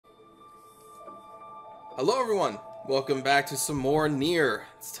Hello everyone, welcome back to some more NieR.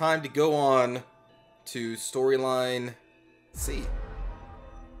 It's time to go on to storyline C.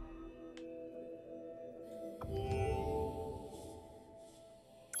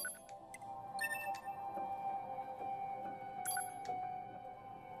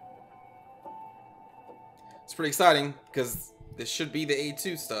 It's pretty exciting because this should be the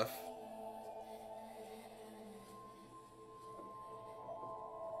A2 stuff.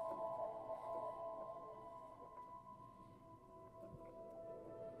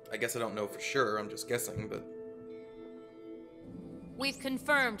 I guess I don't know for sure, I'm just guessing, but... We've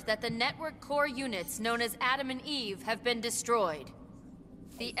confirmed that the network core units known as Adam and Eve have been destroyed.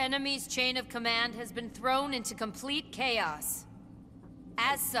 The enemy's chain of command has been thrown into complete chaos.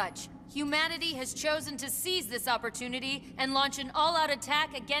 As such, humanity has chosen to seize this opportunity and launch an all-out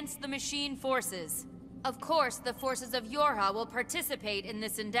attack against the machine forces. Of course, the forces of Yorha will participate in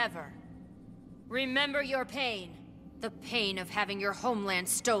this endeavor. Remember your pain. The pain of having your homeland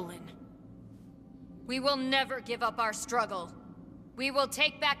stolen. We will never give up our struggle. We will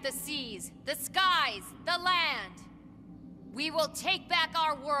take back the seas, the skies, the land. We will take back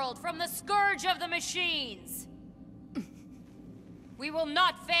our world from the scourge of the machines. We will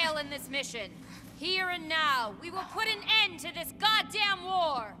not fail in this mission. Here and now, we will put an end to this goddamn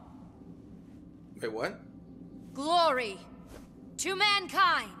war. Wait, what? Glory to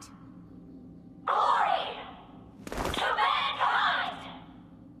mankind. Glory to mankind!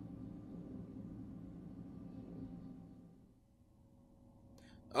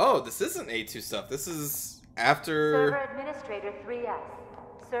 Oh, this isn't A2 stuff. This is after... Server Administrator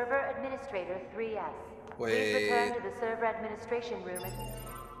 3S. Server Administrator 3S. Wait. Please return to the server administration room and...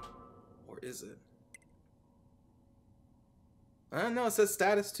 Or is it? I don't know, it says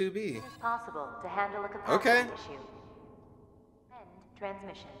status 2B. As possible to handle a capacity Okay. issue. End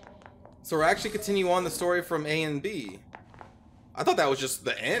transmission. So we're actually continue on the story from A and B. I thought that was just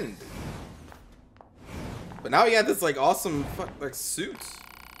the end. But now he had this like awesome like suit.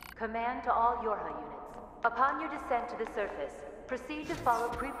 Command to all Yorha units. Upon your descent to the surface, proceed to follow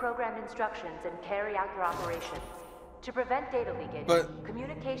pre-programmed instructions and carry out your operations. To prevent data leakage,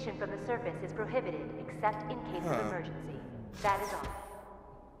 communication from the surface is prohibited except in case of emergency. That is all.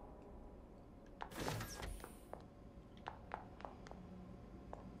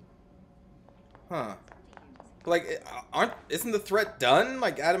 Huh. Like, isn't the threat done?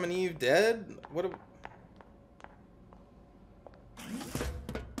 Like, Adam and Eve dead? What a...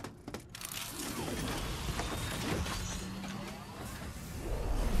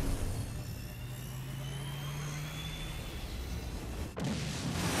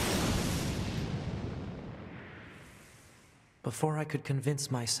 Before I could convince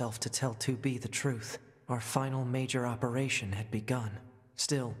myself to tell 2B the truth, our final major operation had begun.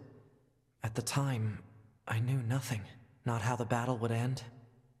 Still, at the time, I knew nothing. Not how the battle would end,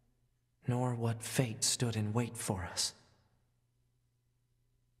 nor what fate stood in wait for us.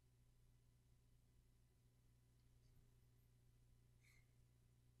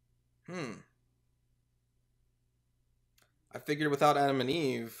 I figured without Adam and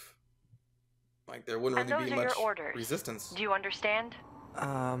Eve, like, there wouldn't really be those are much your orders. resistance. Do you understand?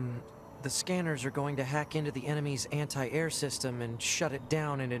 The scanners are going to hack into the enemy's anti-air system and shut it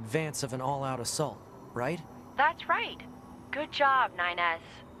down in advance of an all-out assault, right? That's right. Good job, 9S.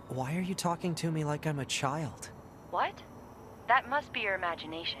 Why are you talking to me like I'm a child? What? That must be your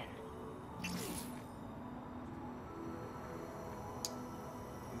imagination.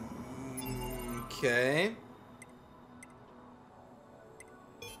 Okay.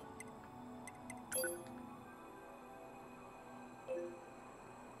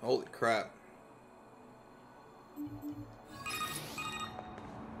 Holy crap.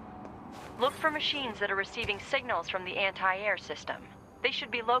 Look for machines that are receiving signals from the anti-air system. They should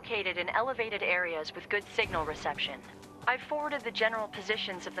be located in elevated areas with good signal reception. I've forwarded the general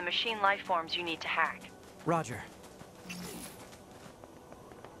positions of the machine lifeforms you need to hack. Roger.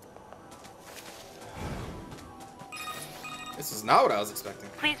 This is not what I was expecting.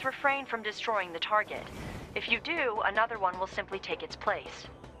 Please refrain from destroying the target. If you do, another one will simply take its place.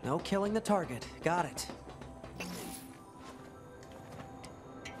 No killing the target. Got it.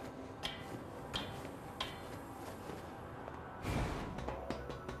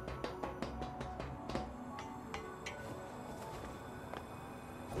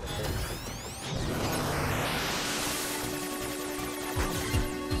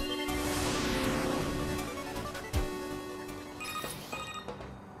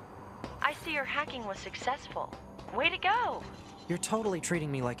 I see your hacking was successful. Way to go! You're totally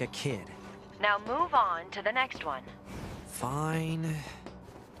treating me like a kid. Now move on to the next one. Fine.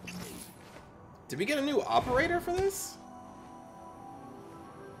 Did we get a new operator for this?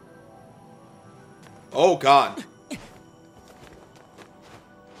 Oh god.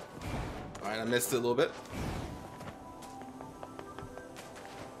 Alright, I missed it a little bit.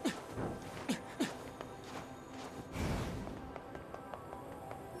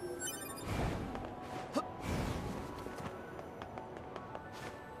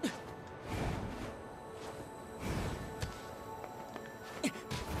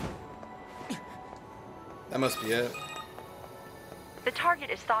 That must be it. The target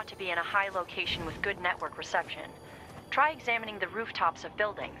is thought to be in a high location with good network reception. Try examining the rooftops of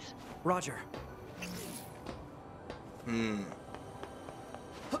buildings. Roger. From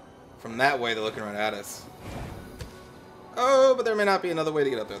that way, they're looking right at us. Oh, but there may not be another way to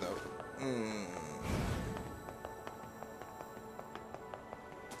get up there, though.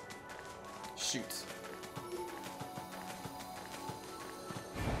 Shoot.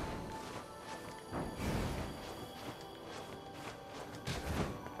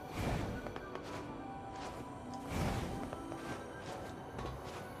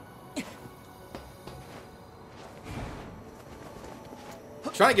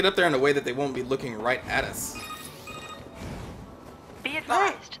 Trying to get up there in a way that they won't be looking right at us. Be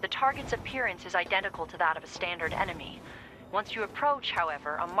advised, the target's appearance is identical to that of a standard enemy. Once you approach,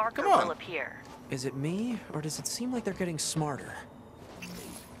 however, a marker will appear. Is it me, or does it seem like they're getting smarter?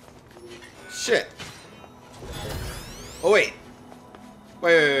 Shit. Oh, wait.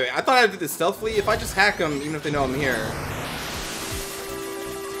 Wait. I thought I would do this stealthily. If I just hack them, even if they know I'm here.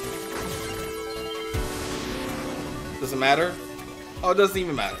 Does it matter? Oh, it doesn't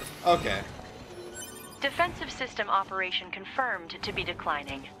even matter. Okay. Defensive system operation confirmed to be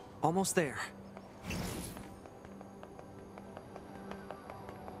declining. Almost there.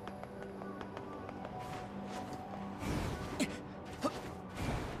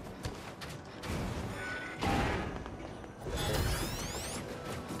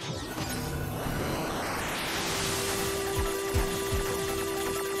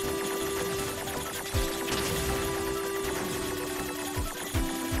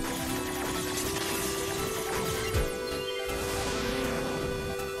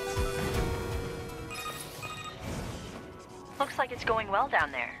 Looks like it's going well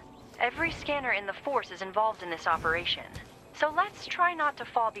down there. Every scanner in the force is involved in this operation. So let's try not to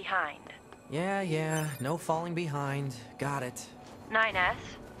fall behind. Yeah, no falling behind. Got it. 9S,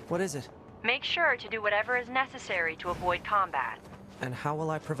 What is it? make sure to do whatever is necessary to avoid combat. And how will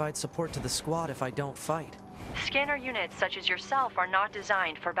I provide support to the squad if I don't fight? Scanner units such as yourself are not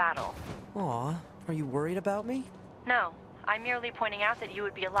designed for battle. Aw, are you worried about me? No, I'm merely pointing out that you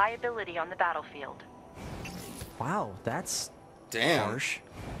would be a liability on the battlefield. Wow, that's Damn. harsh.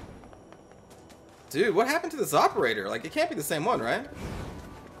 Dude, what happened to this operator? Like, it can't be the same one, right?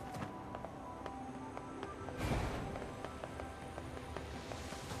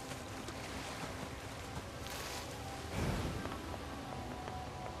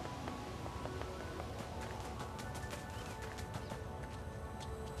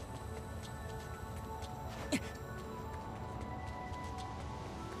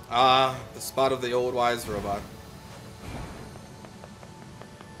 Ah, the spot of the old wise robot.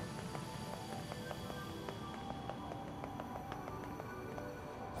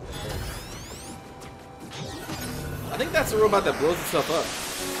 I think that's a robot that blows itself up.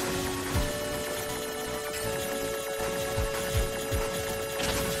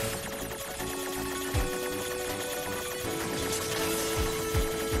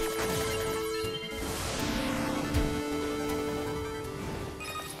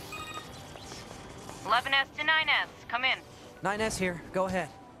 11S to 9S, come in. 9S here, go ahead.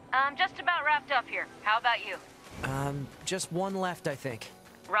 I'm just about wrapped up here. How about you? Just one left, I think.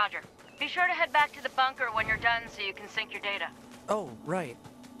 Roger. Be sure to head back to the bunker when you're done so you can sync your data. Oh, right.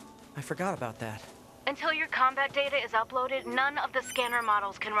 I forgot about that. Until your combat data is uploaded, none of the scanner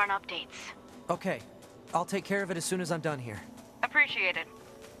models can run updates. Okay, I'll take care of it as soon as I'm done here. Appreciated.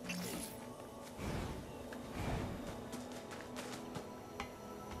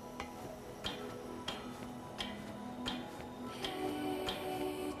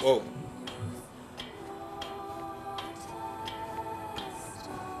 Whoa.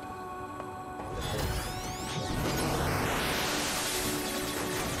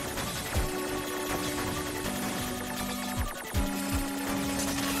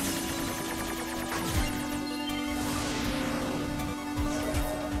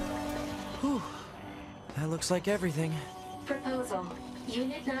 Whew. That looks like everything. Proposal.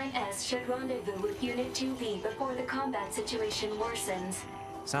 Unit 9S should rendezvous with Unit 2B before the combat situation worsens.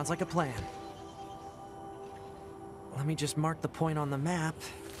 Sounds like a plan. Let me just mark the point on the map.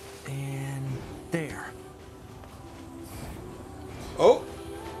 And there. Oh,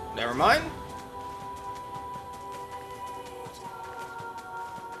 never mind.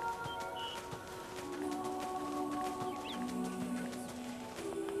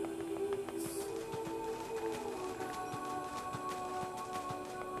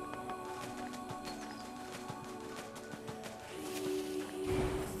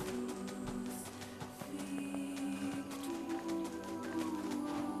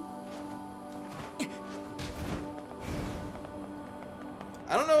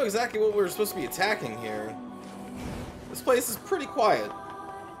 I don't know exactly what we're supposed to be attacking here. This place is pretty quiet.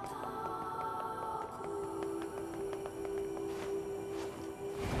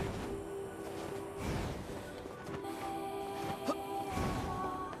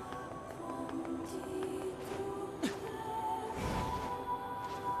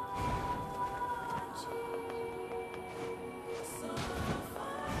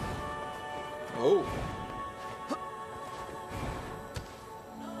 Oh.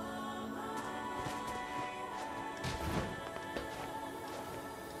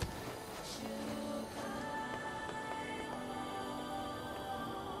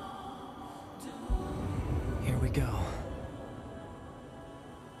 Here we go.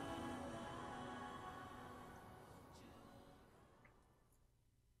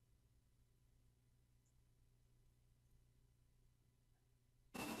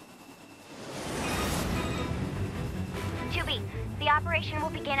 The operation will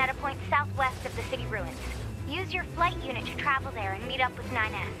begin at a point southwest of the city ruins. Use your flight unit to travel there and meet up with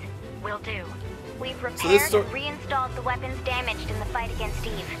 9S. Will do. We've repaired and reinstalled the weapons damaged in the fight against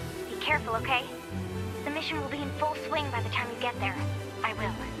Eve. Be careful, okay? The mission will be in full swing by the time you get there. I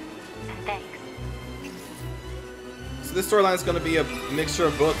will. And thanks. So this storyline is going to be a mixture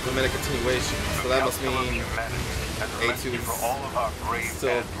of both of them and a continuation. So that must mean A2 is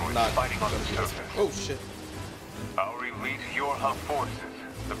still not going to be this. Oh shit. Our elite Yorha forces,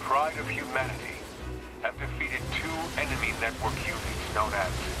 the pride of humanity, have defeated two enemy network units known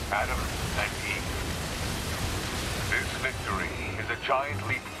as Adam and Eve. This victory is a giant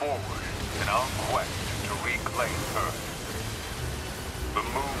leap forward in our quest to reclaim Earth. The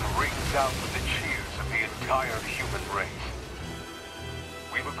moon rings out with the cheers of the entire human race.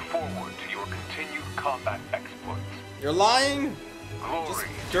 We look forward to your continued combat exploits. You're lying? Glory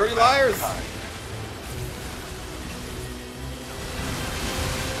just dirty liars. Mankind.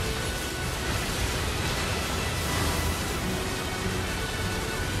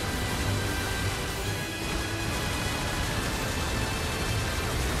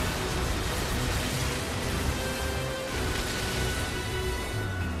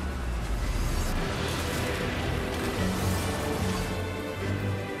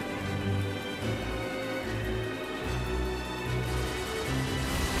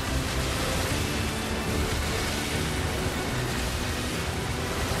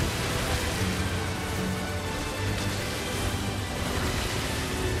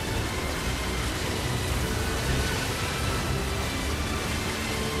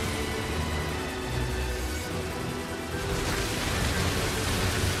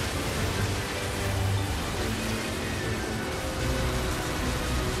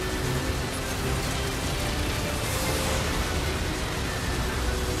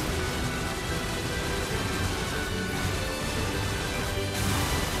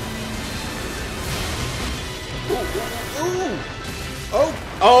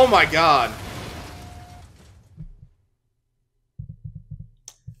 Oh my god.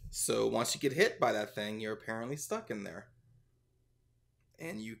 So once you get hit by that thing, you're apparently stuck in there.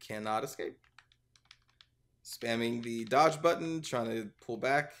 And you cannot escape. Spamming the dodge button, trying to pull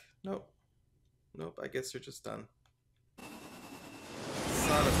back. Nope. Nope, I guess you're just done.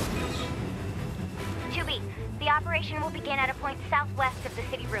 Son of a bitch. 2B, the operation will begin at a point southwest of the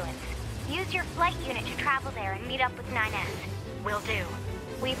city ruins. Use your flight unit to travel there and meet up with 9S. Will do.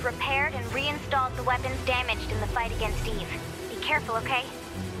 We've repaired and reinstalled the weapons damaged in the fight against Eve. Be careful, okay?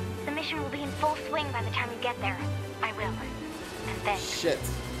 The mission will be in full swing by the time you get there. I will. And thanks. Shit.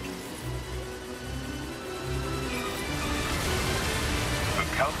 The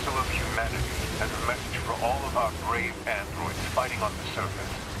Council of Humanity has a message for all of our brave androids fighting on the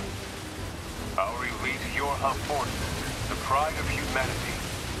surface. Our elite Yorha forces, the pride of humanity,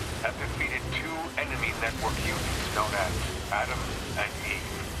 have defeated two enemy network units known as Adam and Eve.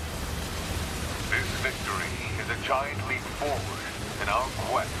 This victory is a giant leap forward in our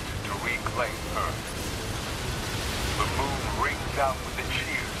quest to reclaim Earth. The moon rings out with the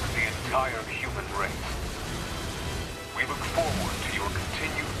cheers of the entire human race. We look forward to your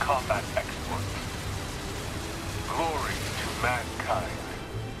continued combat exploits. Glory to mankind.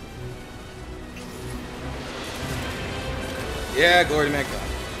 Yeah, glory to mankind.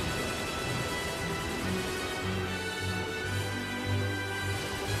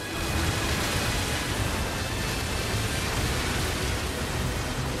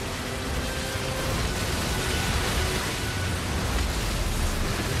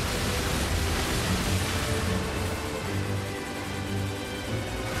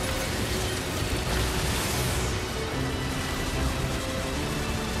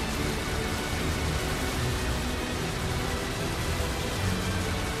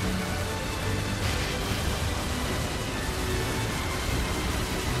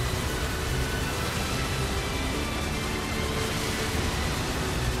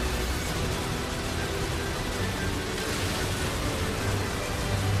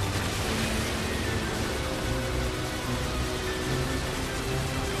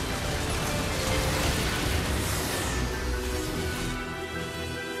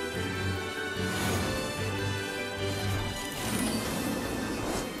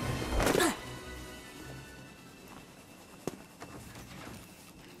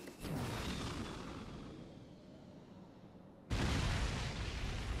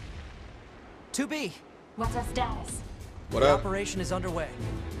 B. What's our status? What The up? operation is underway,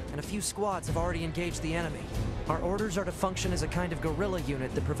 and a few squads have already engaged the enemy. Our orders are to function as a kind of guerrilla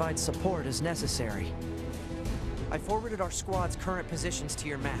unit that provides support as necessary. I forwarded our squad's current positions to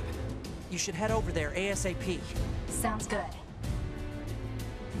your map. You should head over there ASAP. Sounds good.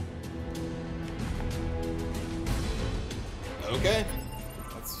 Okay.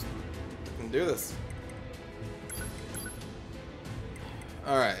 Let's do this.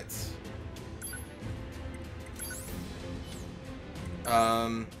 Alright.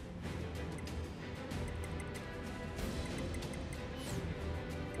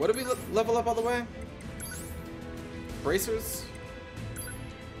 What did we level up all the way? Bracers?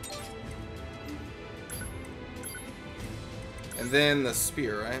 And then the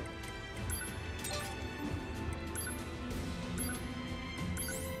spear, right?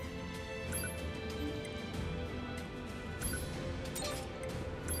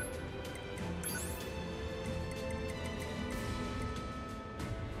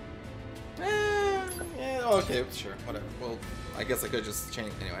 Yeah, okay, sure, whatever. Well, I guess I could just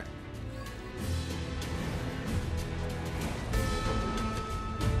change anyway.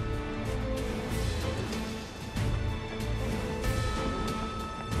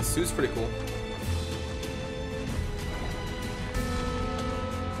 The suit's pretty cool.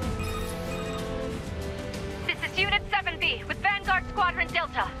 This is Unit 7B with Vanguard Squadron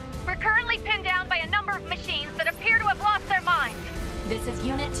Delta. We're currently pinned down by a number of machines that appear to have lost their minds. This is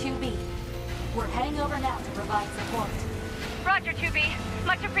Unit 2B. We're heading over now to provide support. Roger, 2B.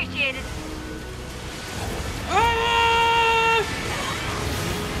 Much appreciated.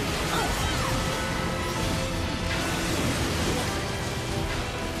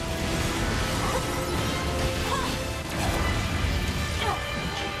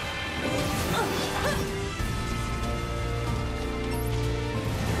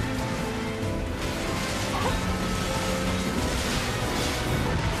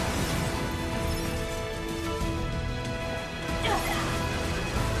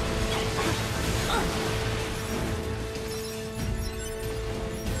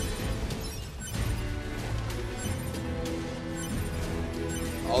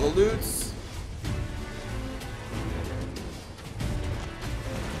 All the loots.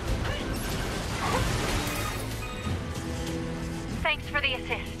 Thanks for the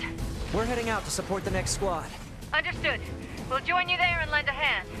assist. We're heading out to support the next squad. Understood. We'll join you there and lend a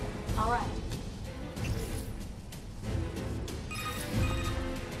hand. All right.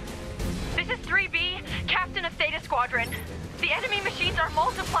 This is 3B, Captain of Theta Squadron. The enemy machines are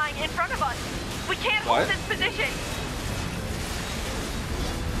multiplying in front of us. We can't hold this position.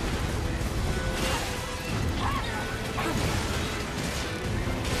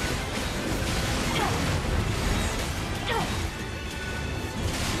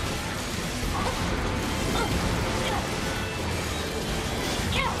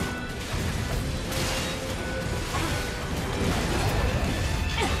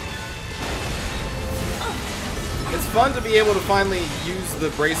 It's fun to be able to finally use the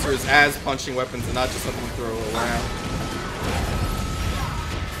bracers as punching weapons and not just something to throw around.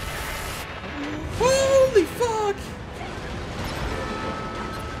 Holy fuck!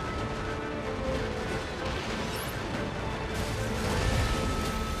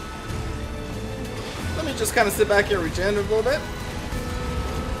 Let me just kind of sit back here and regenerate a little bit.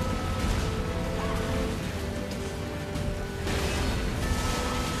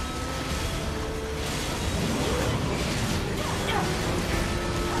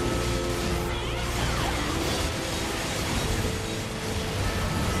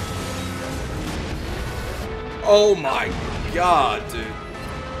 Oh my god, dude.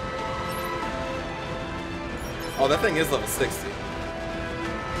 Oh, that thing is level 60.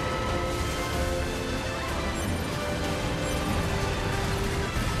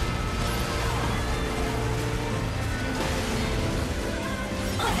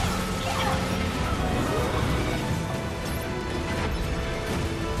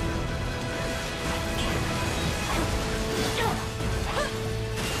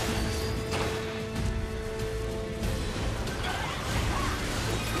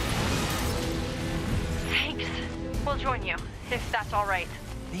 We'll join you, if that's all right.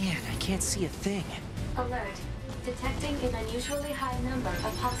 Man, I can't see a thing. Alert. Detecting an unusually high number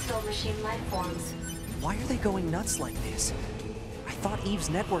of hostile machine life forms. Why are they going nuts like this? I thought Eve's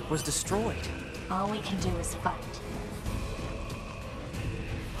network was destroyed. All we can do is fight.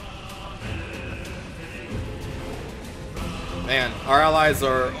 Man, our allies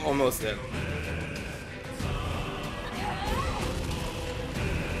are almost dead.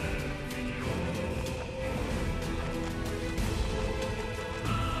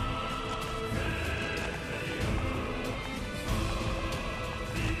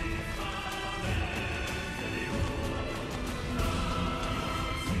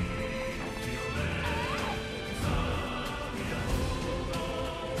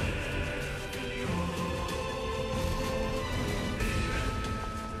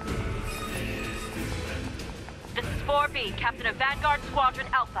 Captain of Vanguard Squadron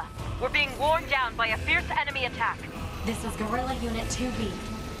Alpha. We're being worn down by a fierce enemy attack. This is Guerrilla Unit 2B.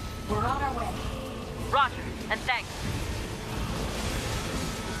 We're on our way. Roger, and thanks.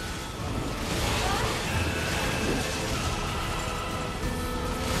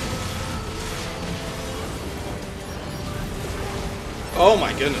 Oh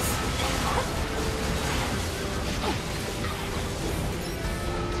my goodness.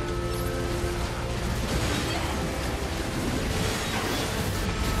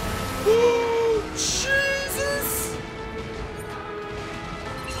 Jesus!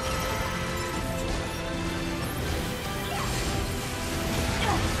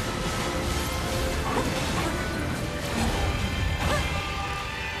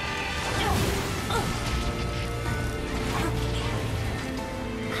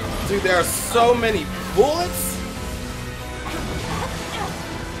 Dude, there are so many bullets.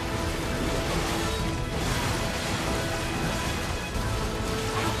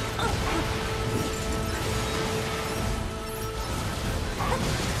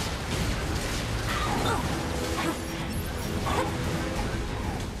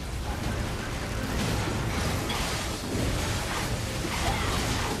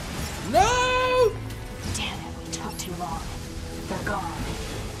 No! Damn it, we took too long. They're gone.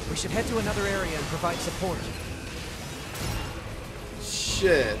 We should head to another area and provide support.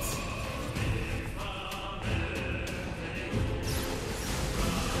 Shit.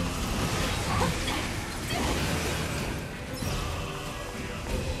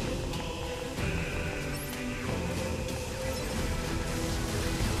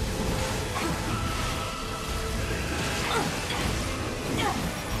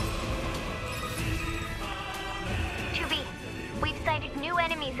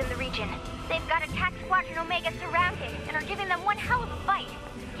 In the region. They've got attack Squadron Omega surrounded and are giving them one hell of a fight.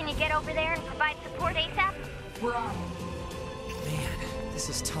 Can you get over there and provide support ASAP? We're on. Man, this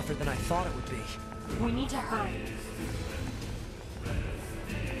is tougher than I thought it would be. We need to hurry.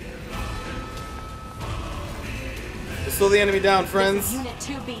 Just slow the enemy down, friends. Unit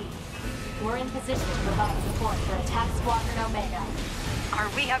 2B. We're in position to provide support for attack Squadron Omega. Are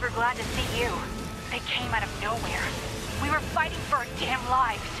we ever glad to see you? They came out of nowhere. We were fighting for our damn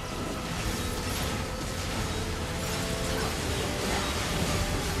lives.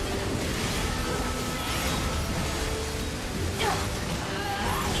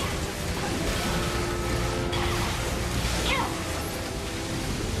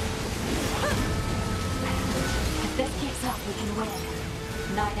 If this keeps up, we can win.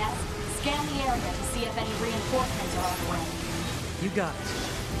 9S, scan the area to see if any reinforcements are on the way. You got it.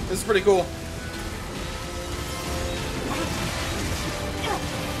 This is pretty cool.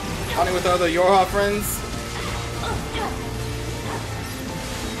 Hunting with other Yorha friends.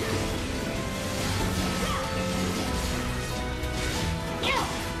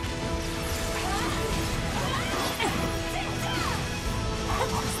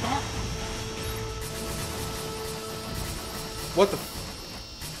 What the?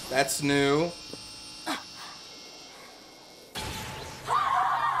 That's new.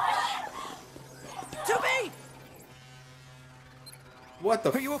 What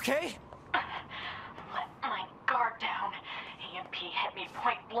the? Are you okay? Let my guard down. EMP hit me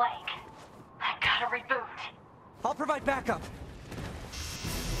point blank. I gotta reboot. I'll provide backup.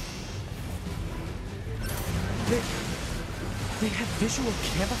 They have visual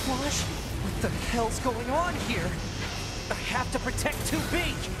camouflage? What the hell's going on here? I have to protect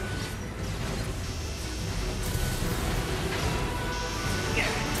 2B!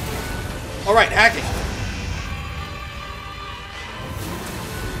 Alright, hacking.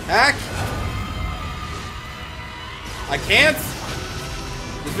 Hack? I can't?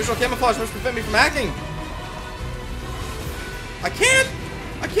 This visual camouflage must prevent me from hacking. I can't!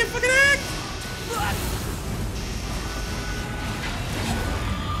 I can't fucking hack!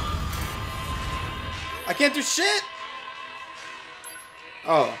 I can't do shit!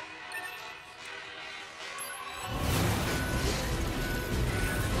 Oh.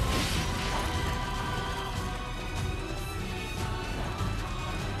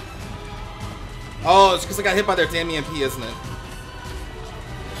 Oh, it's because I got hit by their damn EMP, isn't it?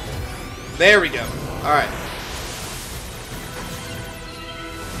 There we go. Alright.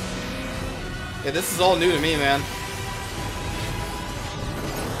 Yeah, this is all new to me, man.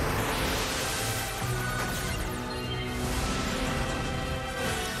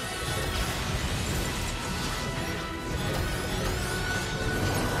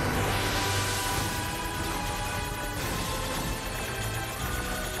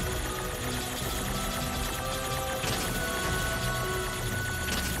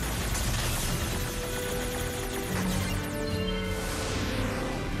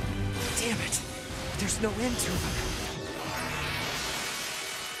 Damn it! There's no end to them.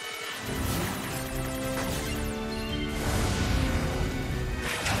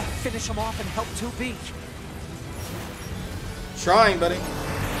 Gotta finish them off and help 2B. Trying, buddy.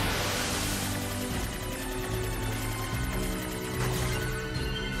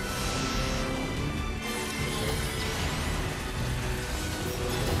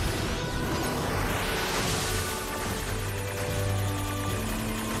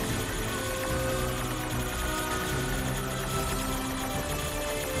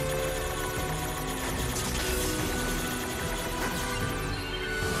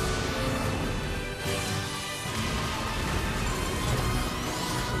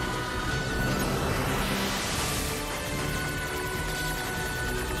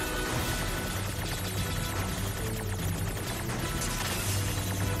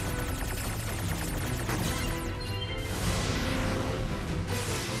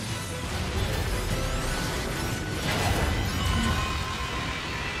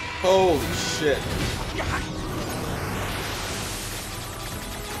 Holy shit.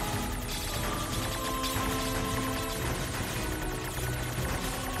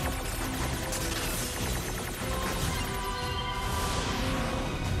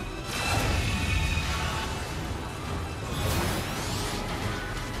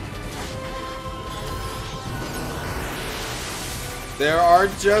 There are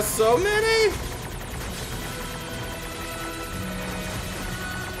just so many.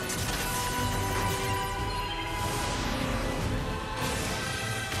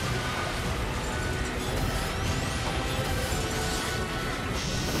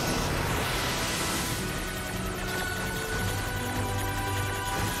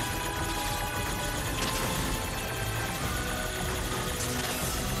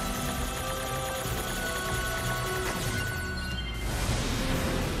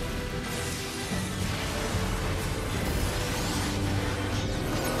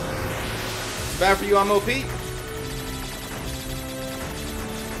 Bad for you, I'm OP.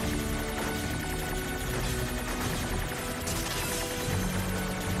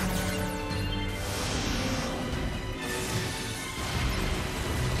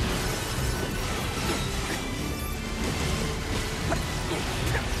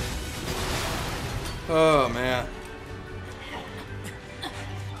 Oh, man.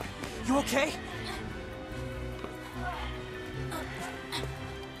 You okay?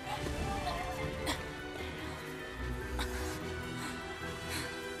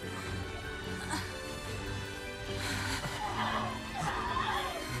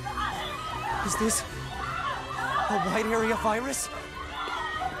 Is this a wide area virus?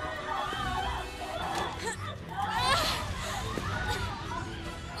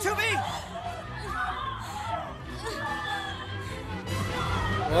 To me!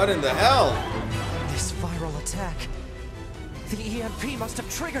 What in the hell? This viral attack. The EMP must have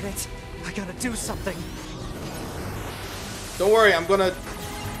triggered it. I gotta do something. Don't worry, I'm gonna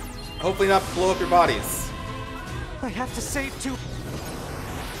hopefully not blow up your bodies. I have to save 2.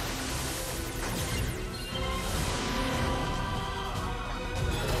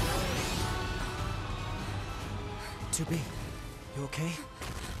 To be, you okay?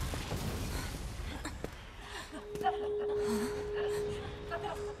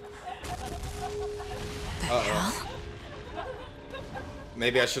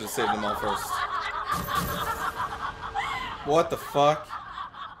 Maybe I should have saved them all first. What the fuck?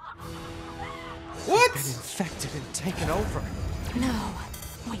 What? Been infected and taken over. No.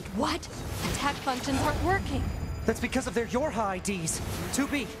 Wait, what? Attack functions aren't working. That's because of their Yorha IDs.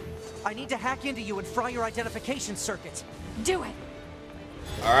 2B, I need to hack into you and fry your identification circuit. Do it.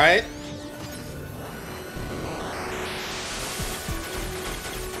 All right.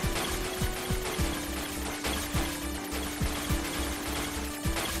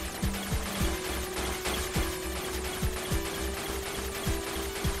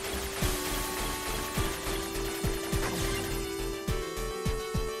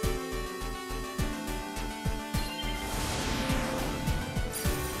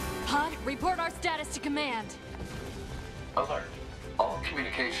 Report our status to command. Alert. All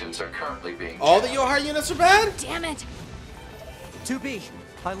communications are currently being All the Yorha units are bad? Damn it. 2B,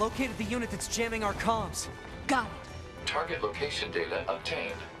 I located the unit that's jamming our comms. Got it. Target location data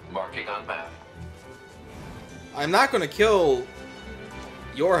obtained. Marking on map. I'm not gonna kill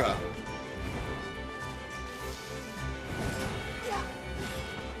Yorha.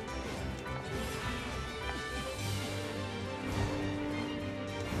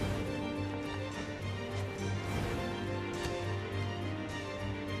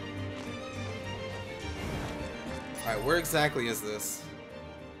 Alright, where exactly is this?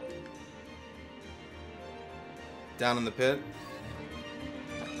 Down in the pit?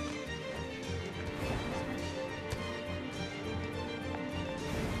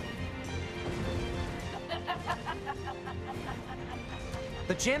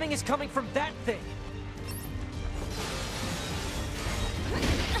 The jamming is coming from that thing.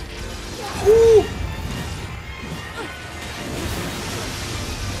 Ooh!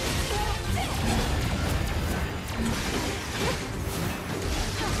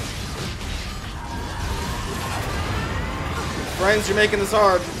 Friends, you're making this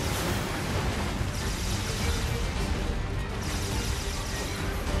hard.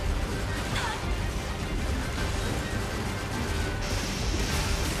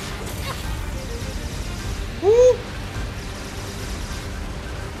 Woo!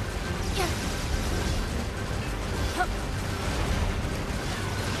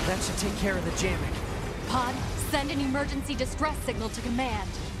 That should take care of the jamming. Pod, send an emergency distress signal to command.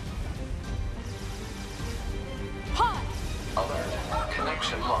 Pod! Alert.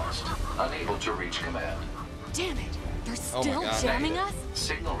 Connection lost. Unable to reach command. Damn it. They're Oh my still God. jamming us?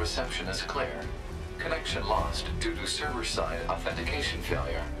 Signal reception is clear. Connection lost due to server-side authentication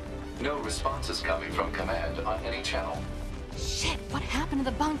failure. No responses coming from command on any channel. Shit, what happened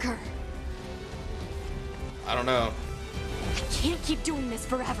to the bunker? I don't know. I can't keep doing this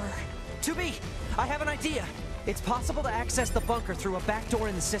forever. 2B, I have an idea. It's possible to access the bunker through a back door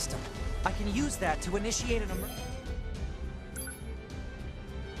in the system. I can use that to initiate an emergency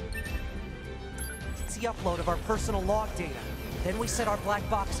upload of our personal log data. Then we set our black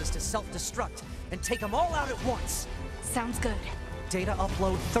boxes to self-destruct and take them all out at once. Sounds good. Data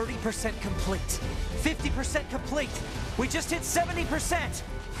upload 30% complete. 50% complete. We just hit 70%.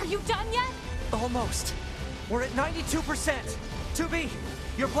 Are you done yet? Almost. We're at 92%. 2B,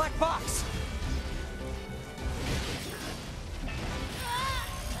 your black box.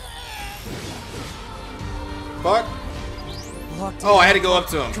 Fuck. Log Oh, I had to data go up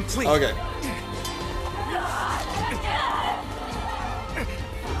to him. complete. Okay.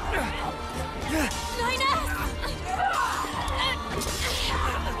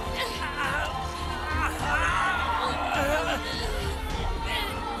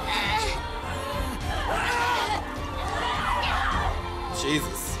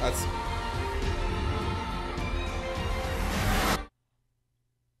 Jesus, that's...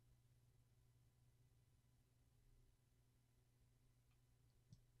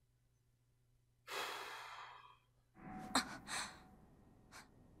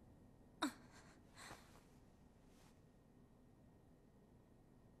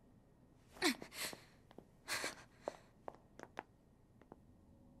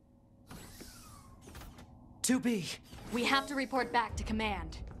 "2B, We have to report back to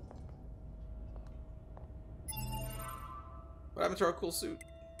command. What happened to our cool suit?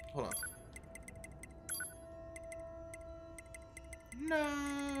 Hold on.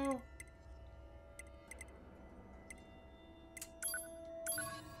 No.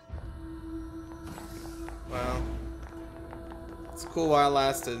 Well, it's cool while it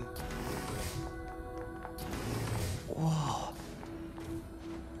lasted. Whoa.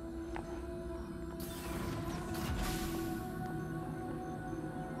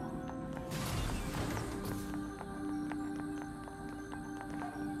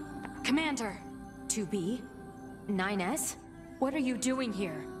 Commander. 2B? 9S? What are you doing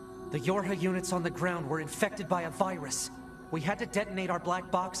here? The Yorha units on the ground were infected by a virus. We had to detonate our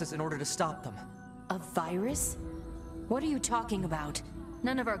black boxes in order to stop them. A virus? What are you talking about?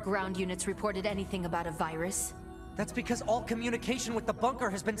 None of our ground units reported anything about a virus. That's because all communication with the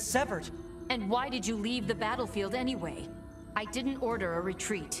bunker has been severed. And why did you leave the battlefield anyway? I didn't order a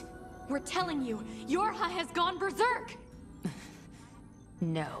retreat. We're telling you, Yorha has gone berserk!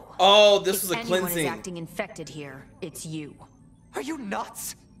 No. Oh, this was a if anyone cleansing. is acting infected here, it's you. Are you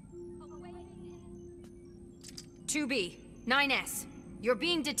nuts? 2B, 9S. You're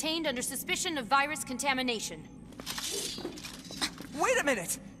being detained under suspicion of virus contamination. Wait a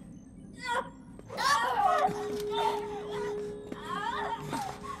minute!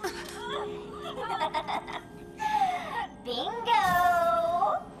 Bingo!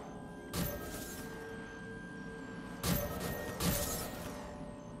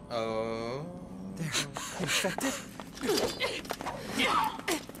 Oh. They're infected?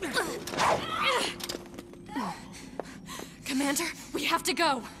 Commander, we have to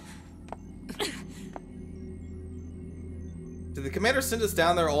go. Did the commander send us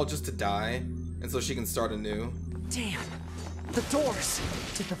down there all just to die? And so she can start anew? Damn. The doors!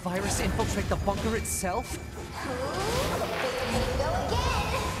 Did the virus infiltrate the bunker itself?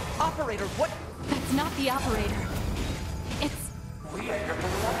 Operator, what? That's not the operator. It's...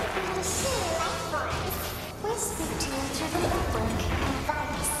 We'll speak to you through the network and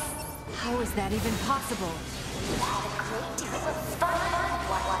virus. How is that even possible? We had a great deal of fun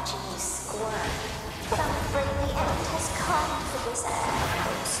while watching you squirm. But I'm afraid the end has come for this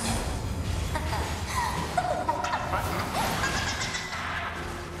outpost.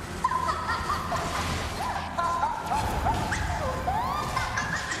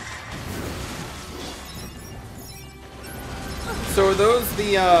 So are those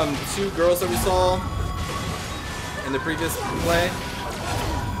the two girls that we saw in the previous play?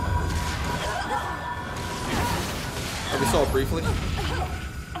 That we saw briefly?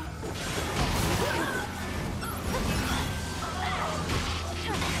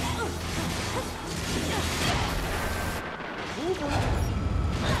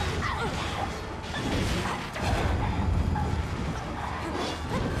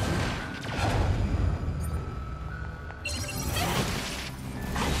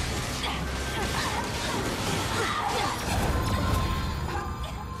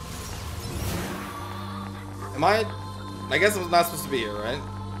 Am I guess I'm not supposed to be here, right?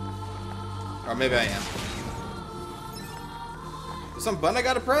 Or maybe I am. There's some button I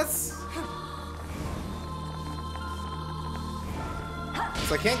gotta press?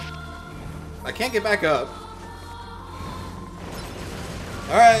 So I can't get back up.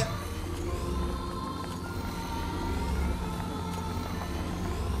 Alright.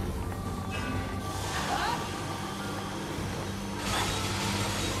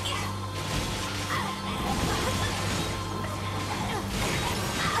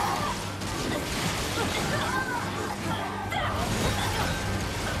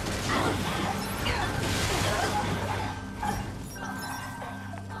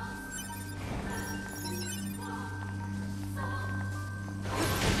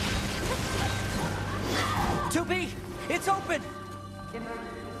 It's open! The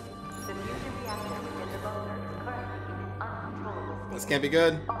fusion reactor within the bunker is currently in an uncontrollable state. This can't be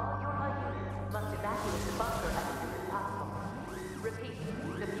good. All Yorha units must evacuate the bunker as soon as possible. Repeat,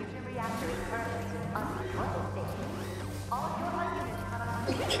 the fusion reactor is currently in an uncontrollable state. All Yorha units must...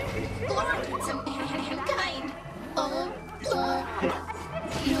 Lord, some mankind. All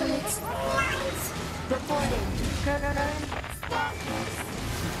units reporting.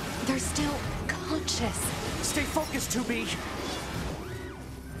 They're still conscious. Stay focused, 2B.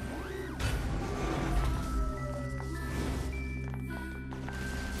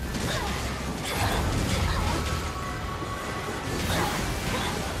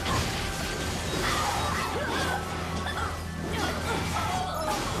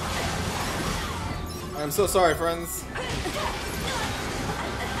 I'm so sorry, friends.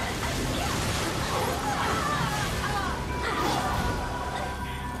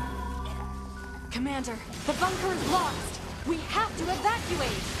 Commander, the bunker is lost. We have to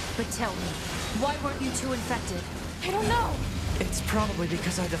evacuate. But tell me, why weren't you two infected? I don't know. It's probably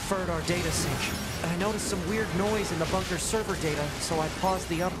because I deferred our data sync. I noticed some weird noise in the bunker's server data, so I paused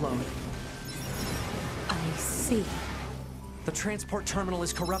the upload. I see. The transport terminal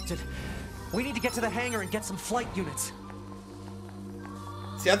is corrupted. We need to get to the hangar and get some flight units.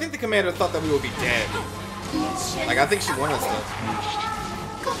 See, I think the commander thought that we would be dead. Like, I think she wanted us to.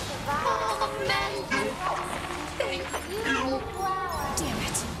 Damn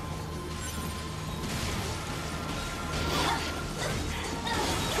it.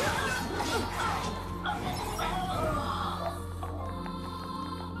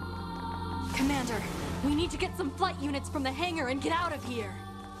 Commander, we need to get some flight units from the hangar and get out of here.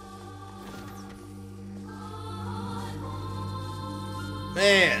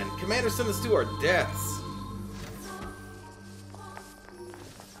 Man, Commander sent us to our deaths.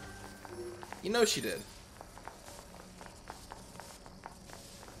 You know she did.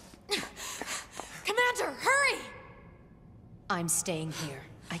 Commander, hurry! I'm staying here.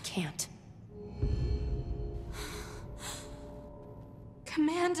 I can't.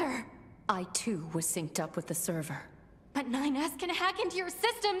 Commander! I too was synced up with the server. But 9S can hack into your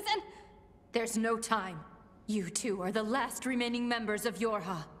systems and... There's no time. You two are the last remaining members of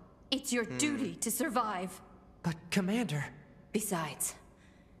Yorha. It's your duty to survive. But, Commander... Besides,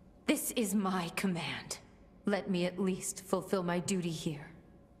 this is my command. Let me at least fulfill my duty here,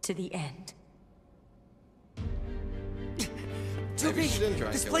 to the end.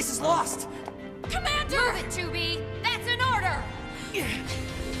 2B, this place is lost! Commander! Move it, 2B! That's an order!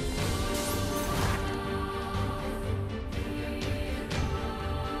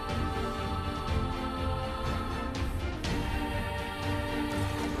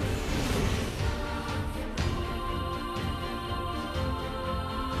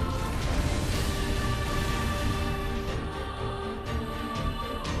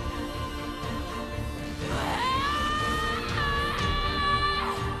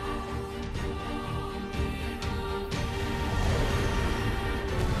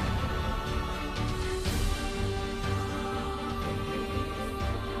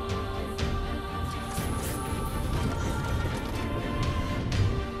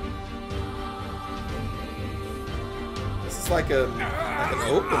 Like an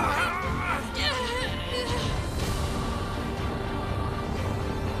opening.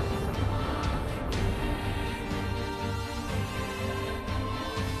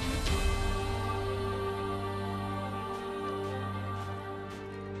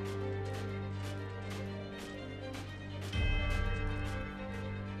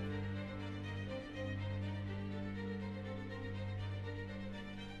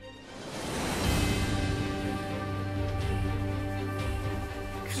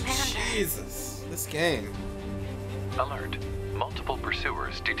 Jesus, this game. Alert. Multiple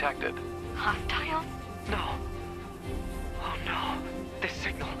pursuers detected. Hostile? No. Oh no. This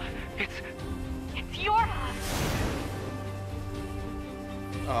signal. It's Yorha!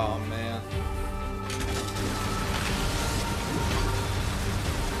 Oh man.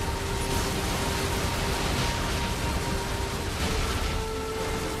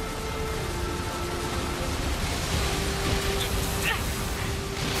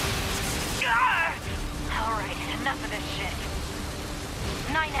 Alright, enough of this shit.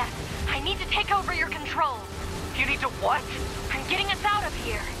 9S, I need to take over your controls. You need to what? I'm getting us out of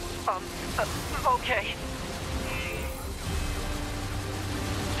here. Okay.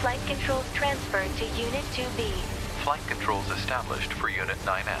 Flight controls transferred to Unit 2B. Flight controls established for Unit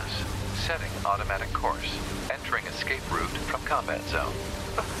 9S. Setting automatic course. Entering escape route from combat zone.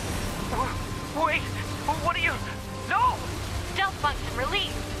 Wait! What are you... No! Stealth function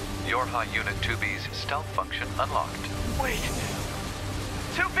released. Yorha Unit 2B's stealth function unlocked. Wait!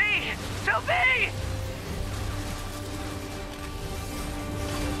 2B! 2B!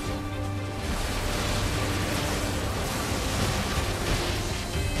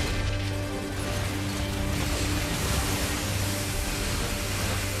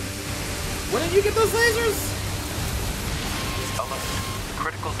 When did you get those lasers? Alert.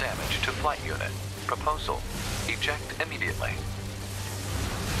 Critical damage to flight unit. Proposal. Eject immediately.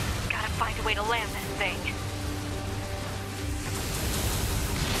 Gotta find a way to land this thing.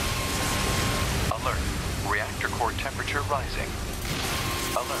 Alert. Reactor core temperature rising.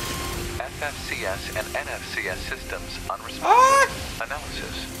 Alert. FFCS and NFCS systems unresponsive.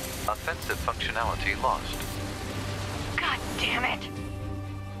 Analysis. Offensive functionality lost. God damn it!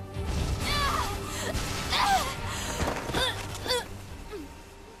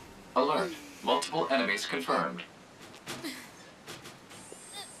 Alert. Multiple enemies confirmed.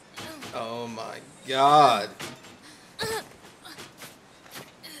 Oh my god.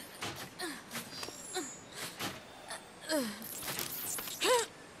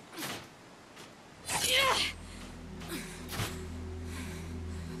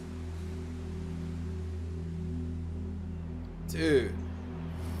 Dude.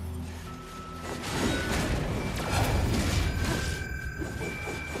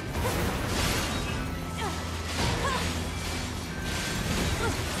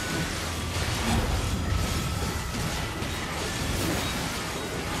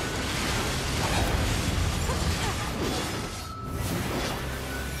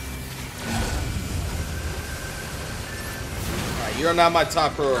 You're not my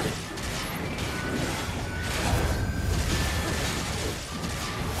top priority.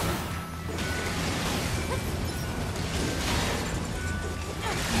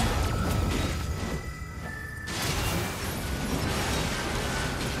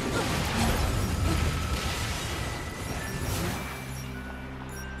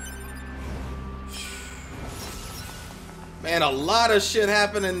 Man, a lot of shit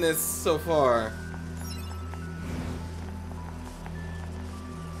happened in this so far.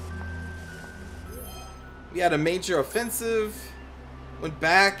 We had a major offensive. Went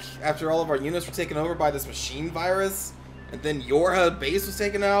back after all of our units were taken over by this machine virus. And then Yorha base was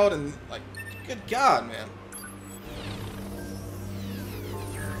taken out. And, like, good God, man.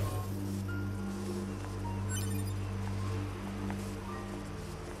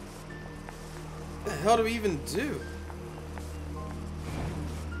 What the hell do we even do?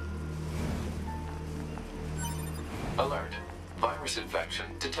 Alert. Virus infection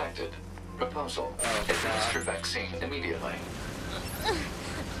detected. Proposal. Administer vaccine immediately.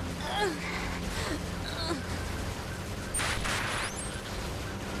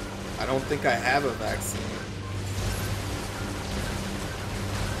 I don't think I have a vaccine.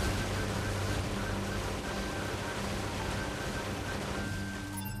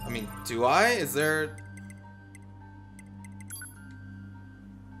 I mean, do I? Is there...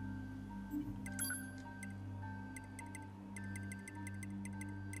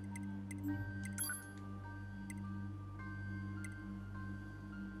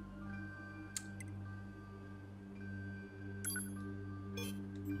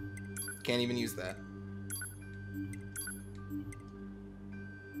 Can't even use that.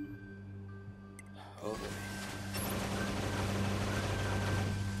 Oh boy.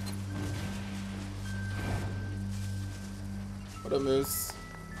 What up, Moose?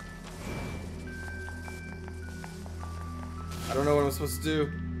 I don't know what I'm supposed to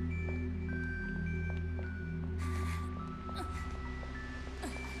do.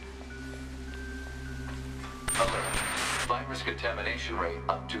 Virus contamination rate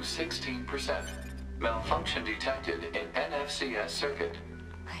up to 16%. Malfunction detected in NFCS circuit.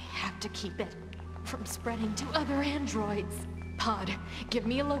 I have to keep it from spreading to other androids. Pod, give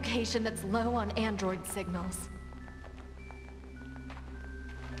me a location that's low on android signals.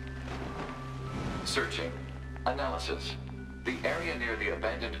 Searching. Analysis. The area near the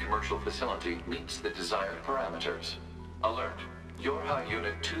abandoned commercial facility meets the desired parameters. Alert. Yorha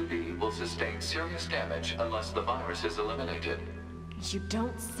Unit 2B will sustain serious damage unless the virus is eliminated. You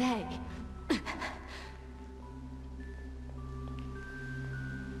don't say.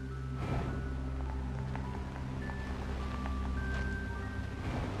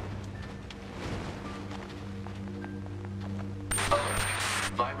 Alert.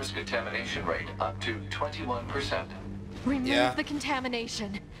 Virus contamination rate up to 21%. Remove the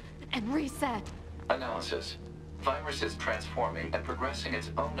contamination and reset. Analysis. Virus is transforming and progressing its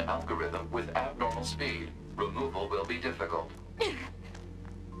own algorithm with abnormal speed. Removal will be difficult.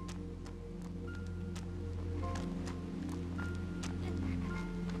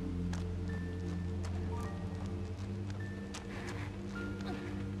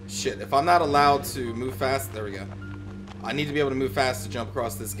 Shit, if I'm not allowed to move fast, there we go. I need to be able to move fast to jump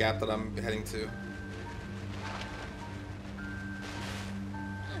across this gap that I'm heading to.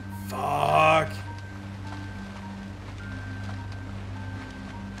 Fuck.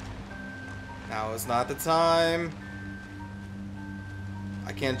 Now is not the time.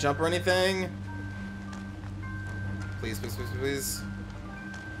 I can't jump or anything. Please, please, please, please.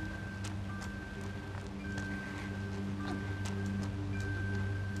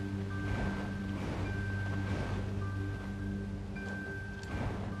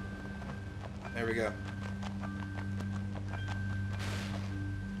 There we go.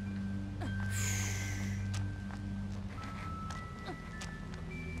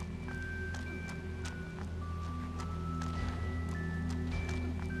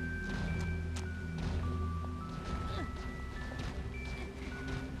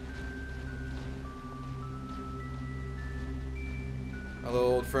 Hello,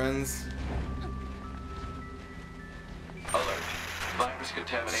 old friends. Alert. Virus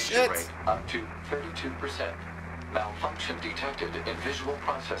contamination rate up to 32%. Malfunction detected in visual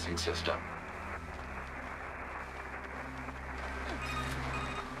processing system.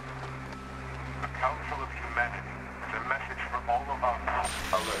 The Council of Humanity with a message for all of our...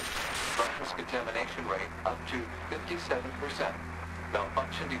 Alert. Virus contamination rate up to 57%.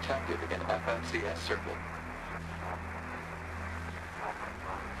 Malfunction detected in FMCS circuit.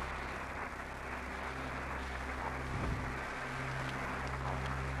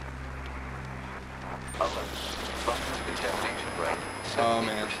 Alert. Virus contamination rate 70%. Oh,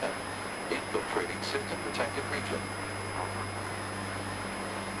 man. Infiltrating system protected region.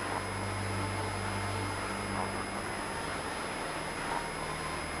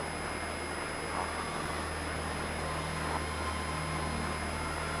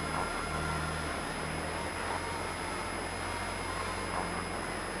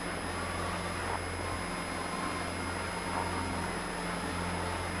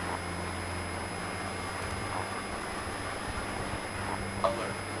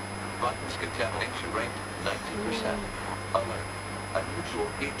 Alert. Virus contamination rate 90%. Alert. Unusual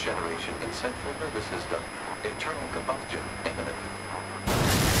heat generation in central nervous system. Internal combustion imminent.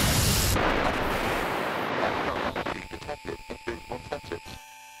 Abnormality detected in visual sensors.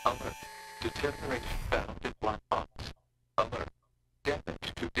 Alert. Deterioration found in black box. Alert.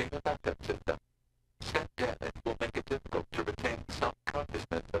 Damage to data backup system. Said damage will make it difficult to retain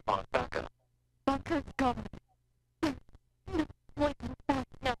self-consciousness upon backup. Bunker's gone. No point in fast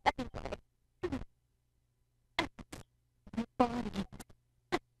enough anyway. My body.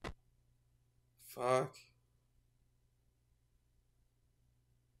 Fuck.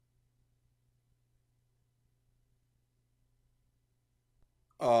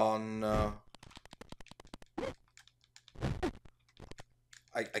 Oh no.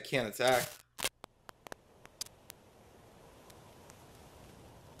 I can't attack.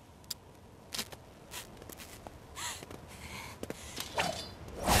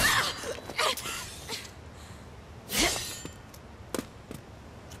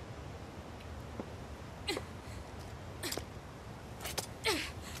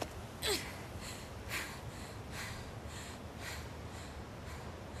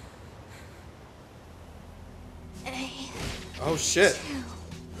 Oh shit.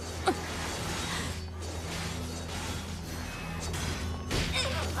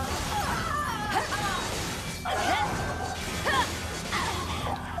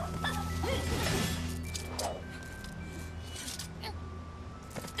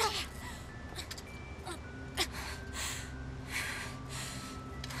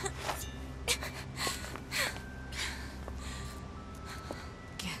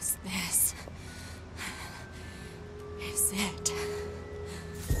 Guess this is it.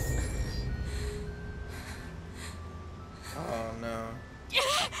 Oh no.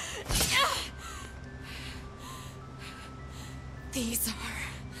 These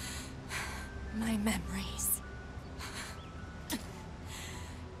are my memories.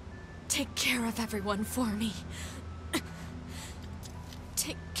 Take care of everyone for me.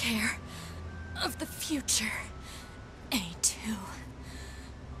 Take care of the future, A2.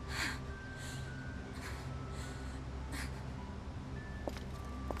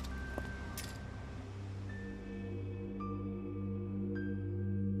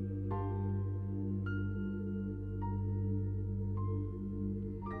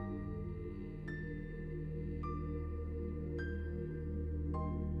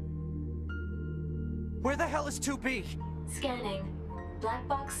 Where the hell is 2B? Scanning. Black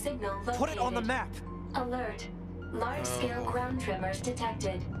box signal located. Put it on the map! Alert. Large-scale ground tremors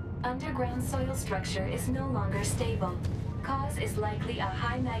detected. Underground soil structure is no longer stable. Cause is likely a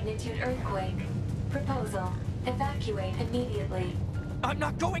high-magnitude earthquake. Proposal. Evacuate immediately. I'm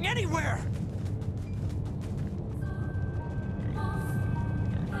not going anywhere!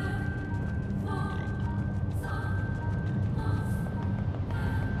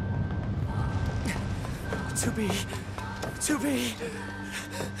 To be.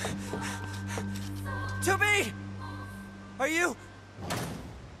 Are you?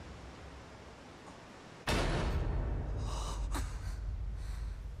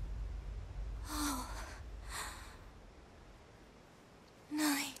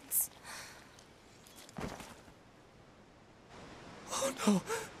 Nines. Oh no.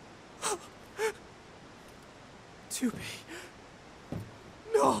 2B.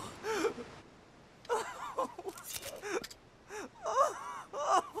 No.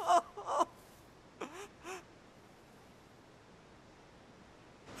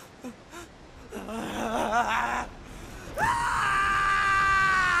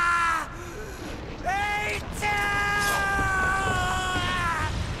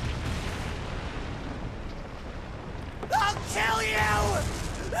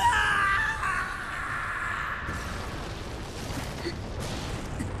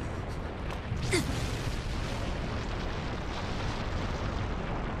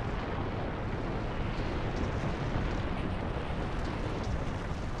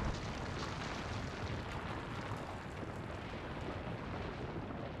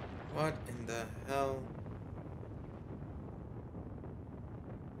 What in the hell?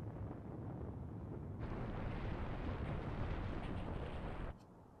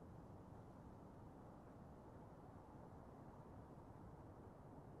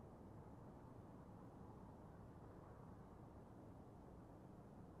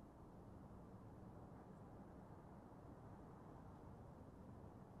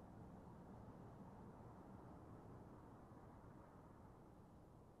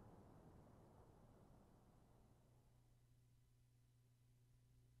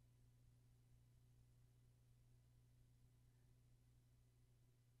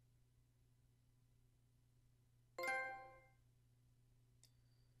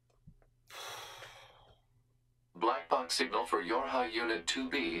 contact signal for Yorha Unit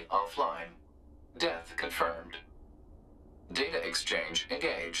 2B offline. Death confirmed. Data exchange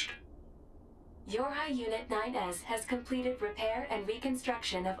engaged. Yorha Unit 9S has completed repair and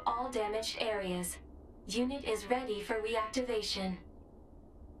reconstruction of all damaged areas. Unit is ready for reactivation.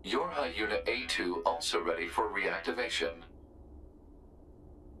 Yorha Unit A2 also ready for reactivation.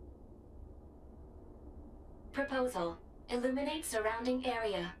 Proposal. Illuminate surrounding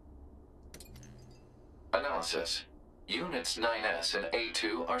area. Analysis. Units 9S and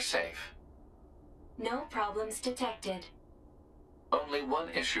A2 are safe. No problems detected. Only one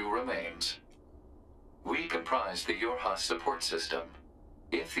issue remains. We comprise the Yorha support system.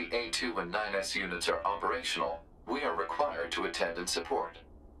 If the A2 and 9S units are operational, we are required to attend and support.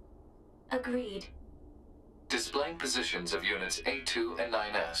 Agreed. Displaying positions of units A2 and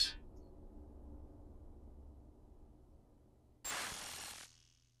 9S.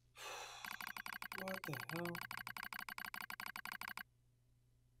 What the hell?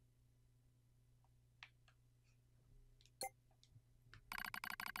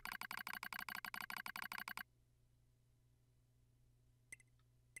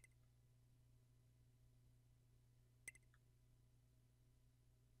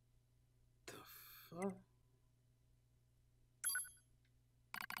 The fuck?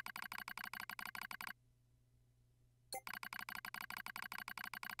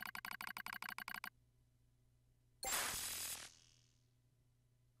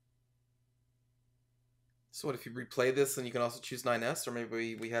 So what if you replay this, then you can also choose 9S, or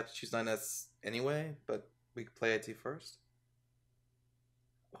maybe we have to choose 9S anyway, but we could play IT first?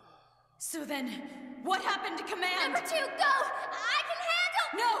 So then, what happened to command? Number 2, go! I can handle...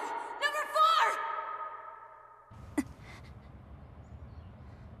 No! Number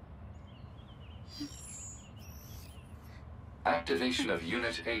 4! Activation of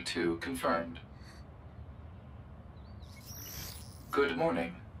Unit A2 confirmed. Good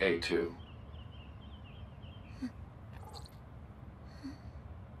morning, A2.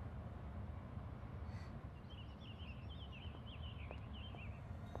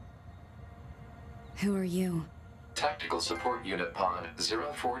 Who are you? Tactical Support Unit Pod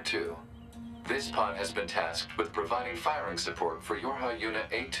 042. This pod has been tasked with providing firing support for Yorha Unit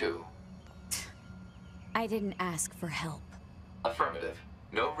A2. I didn't ask for help. Affirmative.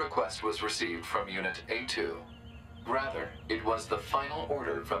 No request was received from Unit A2. Rather, it was the final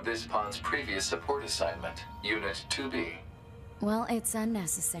order from this pod's previous support assignment, Unit 2B. Well, it's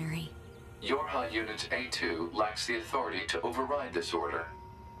unnecessary. Yorha Unit A2 lacks the authority to override this order.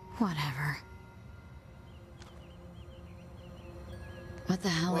 Whatever. What the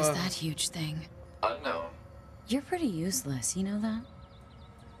hell is that huge thing? Unknown. You're pretty useless, you know that?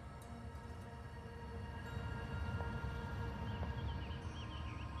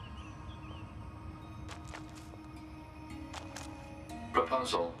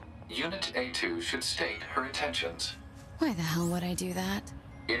 Proposal. Unit A2 should state her intentions. Why the hell would I do that?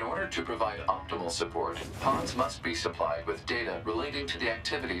 In order to provide optimal support, pods must be supplied with data relating to the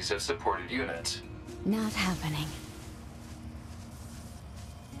activities of supported units. Not happening.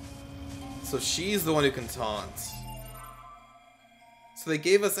 So she's the one who can taunt. So they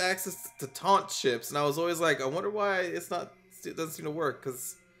gave us access to taunt chips, and I was always like, I wonder why it doesn't seem to work,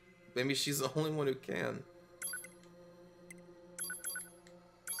 because maybe she's the only one who can.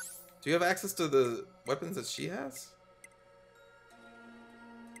 Do you have access to the weapons that she has?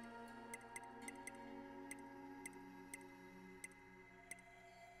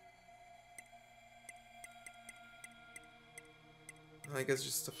 I guess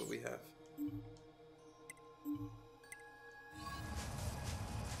just stuff that we have.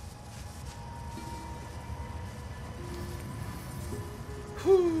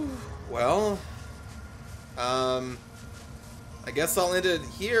 Whew. Well, I guess I'll end it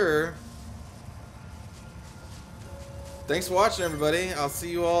here. Thanks for watching, everybody. I'll see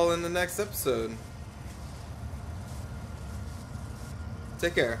you all in the next episode.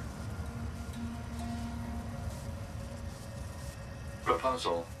 Take care.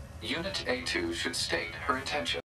 Proposal. Unit A2 should state her intention.